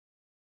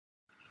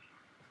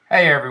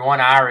Hey everyone,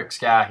 Irix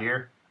Guy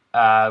here.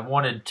 I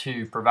wanted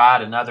to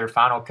provide another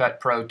Final Cut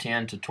Pro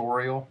 10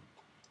 tutorial.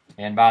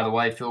 And by the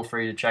way, feel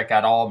free to check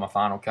out all of my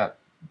Final Cut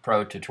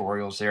Pro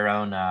tutorials there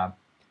on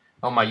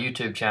my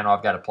YouTube channel.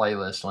 I've got a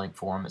playlist link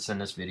for them. It's in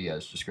this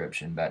video's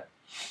description. But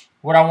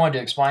what I wanted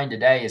to explain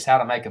today is how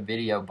to make a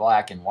video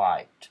black and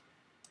white.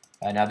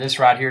 Now this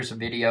right here is a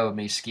video of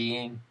me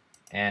skiing,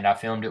 and I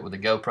filmed it with a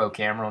GoPro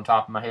camera on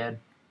top of my head.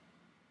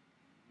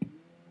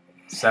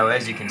 So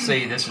as you can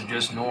see, this is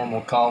just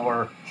normal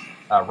color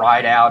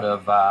right out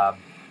of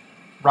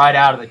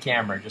the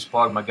camera. Just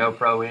plugged my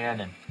GoPro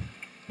in and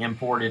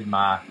imported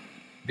my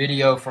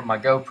video from my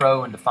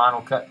GoPro into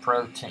Final Cut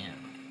Pro 10.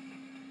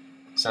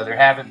 So there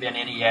haven't been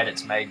any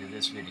edits made to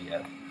this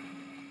video.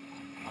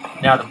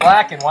 Now the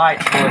black and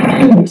white's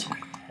really neat.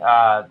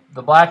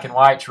 The black and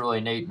white's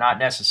really neat, not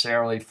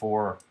necessarily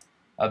for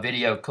a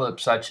video clip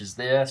such as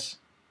this,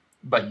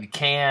 but you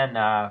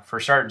can, for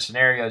certain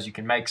scenarios, you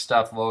can make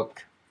stuff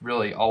look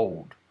really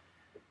old.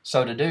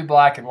 So to do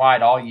black and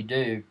white, all you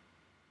do,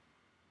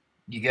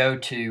 you go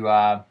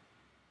to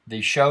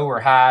the show or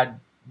hide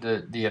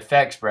the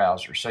effects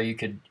browser. So you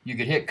could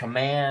hit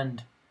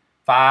Command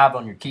 5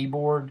 on your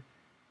keyboard,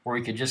 or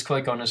you could just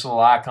click on this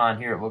little icon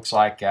here. It looks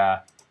like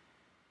a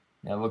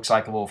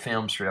little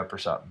film strip or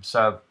something.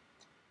 So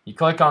you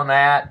click on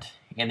that,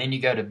 and then you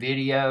go to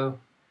video,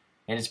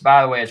 and it's,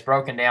 by the way, it's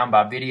broken down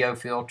by video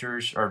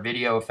filters, or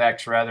video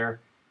effects rather,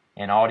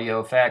 and audio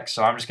effects.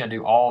 So I'm just going to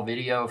do all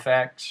video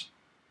effects.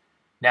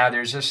 Now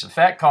there's this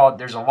effect called,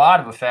 there's a lot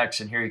of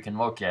effects in here you can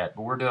look at,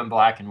 but we're doing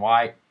black and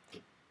white.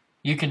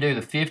 You can do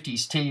the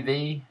 50s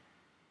TV,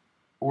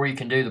 or you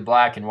can do the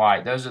black and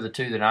white. Those are the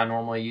two that I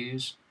normally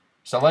use.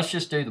 So let's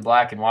just do the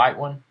black and white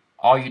one.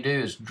 All you do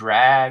is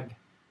drag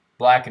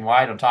black and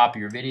white on top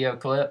of your video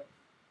clip,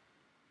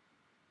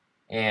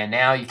 and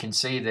now you can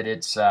see that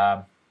it's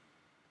in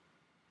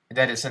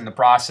the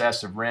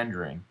process of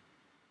rendering.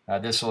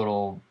 This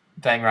little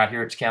thing right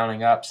here, it's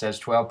counting up, says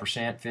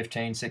 12%,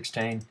 15,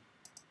 16.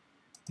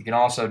 You can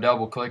also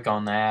double click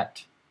on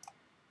that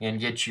and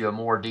get you a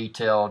more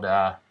detailed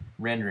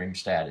rendering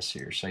status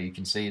here. So you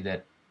can see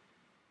that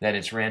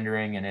it's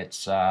rendering, and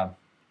it's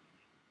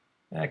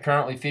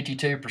currently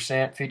 52%,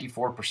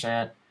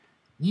 54%.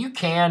 You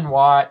can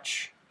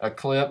watch a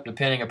clip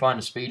depending upon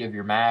the speed of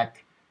your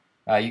Mac.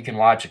 You can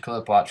watch a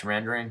clip while it's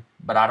rendering,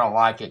 but I don't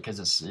like it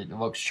because it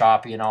looks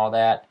choppy and all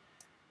that.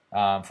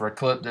 For a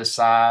clip this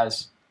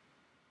size,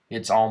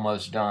 it's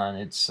almost done.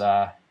 It's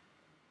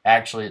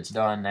actually, it's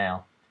done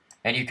now.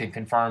 And you can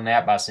confirm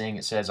that by seeing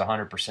it says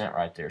 100%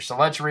 right there. So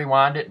let's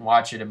rewind it and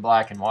watch it in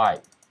black and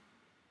white.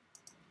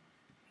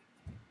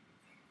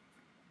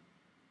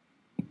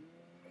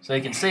 So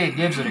you can see it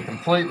gives it a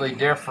completely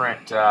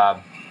different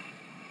feel.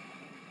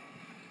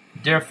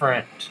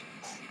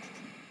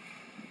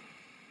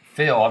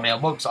 I mean,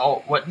 it looks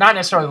old. What not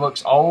necessarily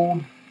looks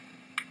old,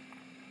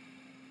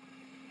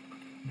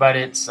 but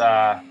it's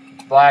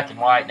black and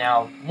white.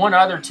 Now, one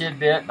other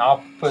tidbit, and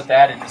I'll put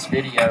that in this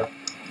video.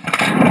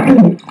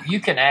 You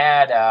can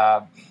add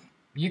a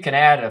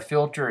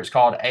filter. It's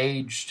called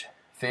aged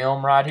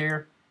film right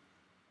here.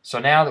 So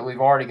now that we've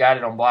already got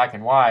it on black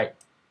and white,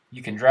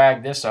 you can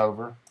drag this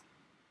over,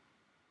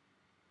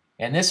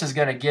 and this is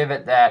going to give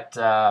it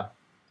that.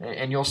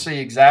 And you'll see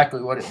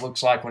exactly what it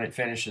looks like when it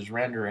finishes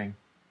rendering.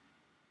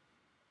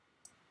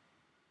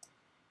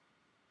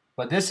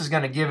 But this is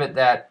going to give it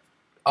that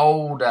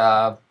old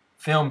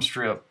film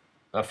strip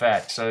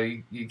effect. So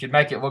you can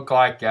make it look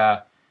like,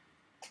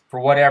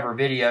 for whatever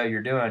video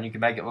you're doing, you can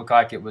make it look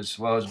like it was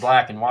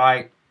black and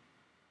white,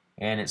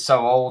 and it's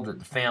so old that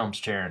the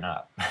film's tearing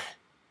up.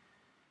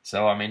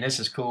 So I mean, this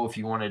is cool if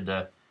you wanted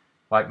to,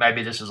 like,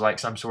 maybe this is like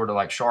some sort of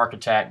like shark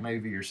attack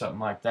movie or something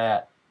like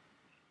that,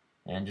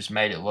 and just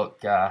made it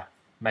look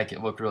make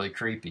it look really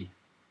creepy.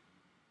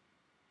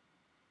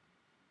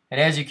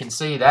 And as you can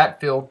see, that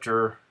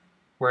filter,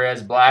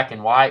 whereas black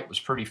and white was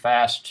pretty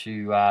fast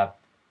to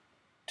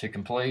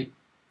complete,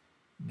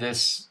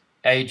 this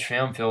age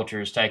film filter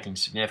is taking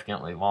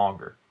significantly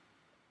longer.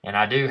 And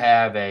I do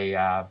have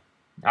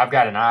I've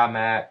got an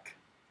iMac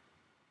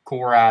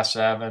Core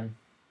i7.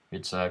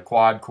 It's a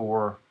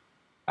quad-core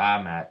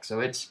iMac,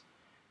 so it's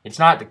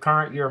not the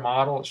current year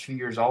model. It's a few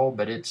years old,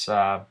 but it's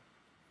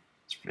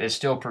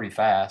still pretty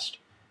fast.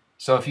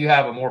 So if you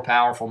have a more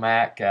powerful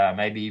Mac,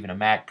 maybe even a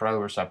Mac Pro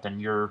or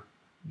something, your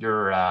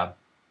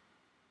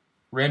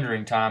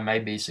rendering time may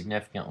be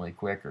significantly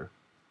quicker.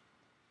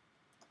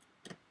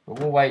 But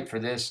we'll wait for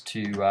this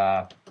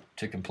to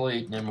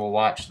complete, and then we'll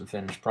watch the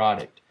finished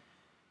product.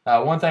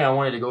 One thing I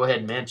wanted to go ahead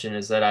and mention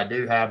is that I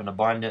do have an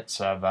abundance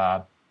of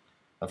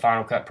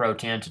Final Cut Pro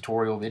 10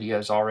 tutorial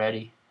videos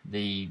already.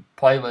 The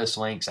playlist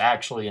link's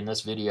actually in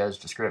this video's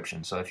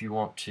description, so if you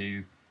want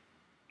to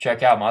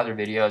check out my other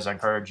videos, I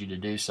encourage you to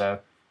do so.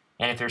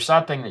 And if there's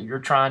something that you're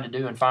trying to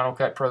do in Final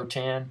Cut Pro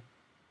 10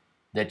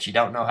 that you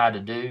don't know how to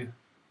do,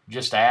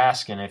 just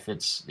ask, and if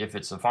it's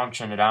a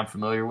function that I'm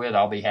familiar with,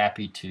 I'll be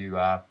happy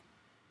to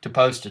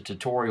post a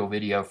tutorial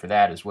video for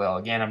that as well.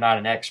 Again, I'm not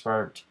an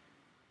expert.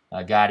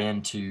 I got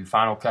into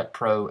Final Cut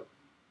Pro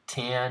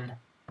 10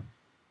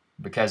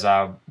 because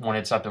I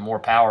wanted something more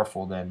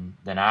powerful than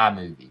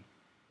iMovie.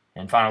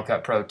 And Final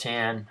Cut Pro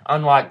 10,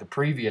 unlike the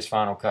previous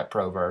Final Cut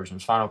Pro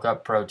versions, Final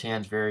Cut Pro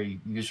 10 is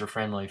very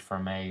user-friendly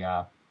from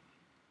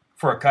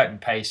for a cut and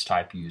paste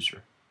type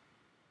user.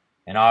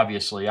 And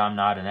obviously, I'm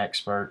not an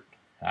expert.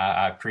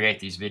 I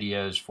create these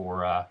videos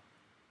for a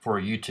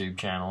YouTube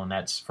channel, and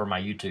that's for my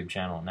YouTube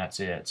channel, and that's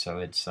it. So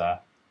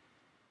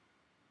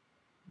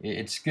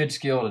it's good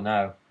skill to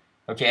know.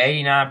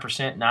 Okay,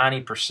 89%,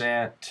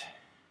 90%.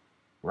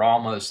 We're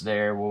almost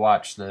there. We'll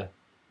watch the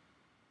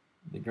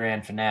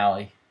grand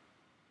finale.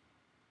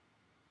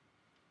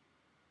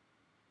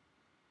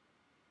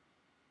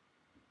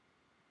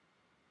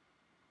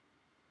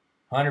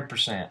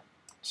 %.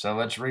 So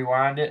let's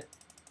rewind it.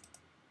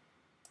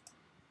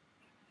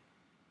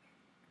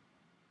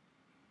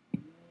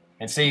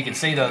 And see, you can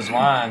see those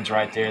lines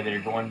right there that are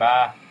going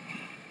by.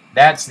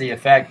 That's the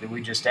effect that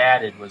we just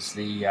added, was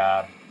the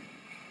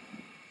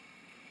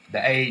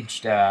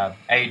aged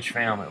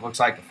film. It looks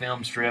like the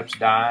film strip's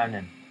dying.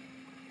 And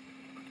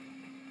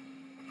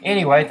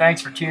anyway,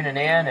 thanks for tuning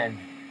in, and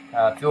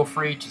feel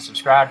free to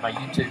subscribe to my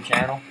YouTube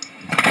channel,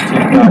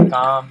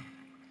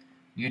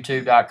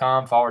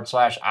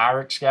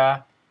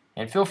 youtube.com/IrixGuy,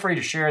 and feel free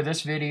to share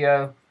this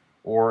video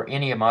or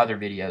any of my other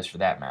videos for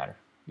that matter.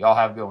 Y'all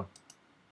have a good one.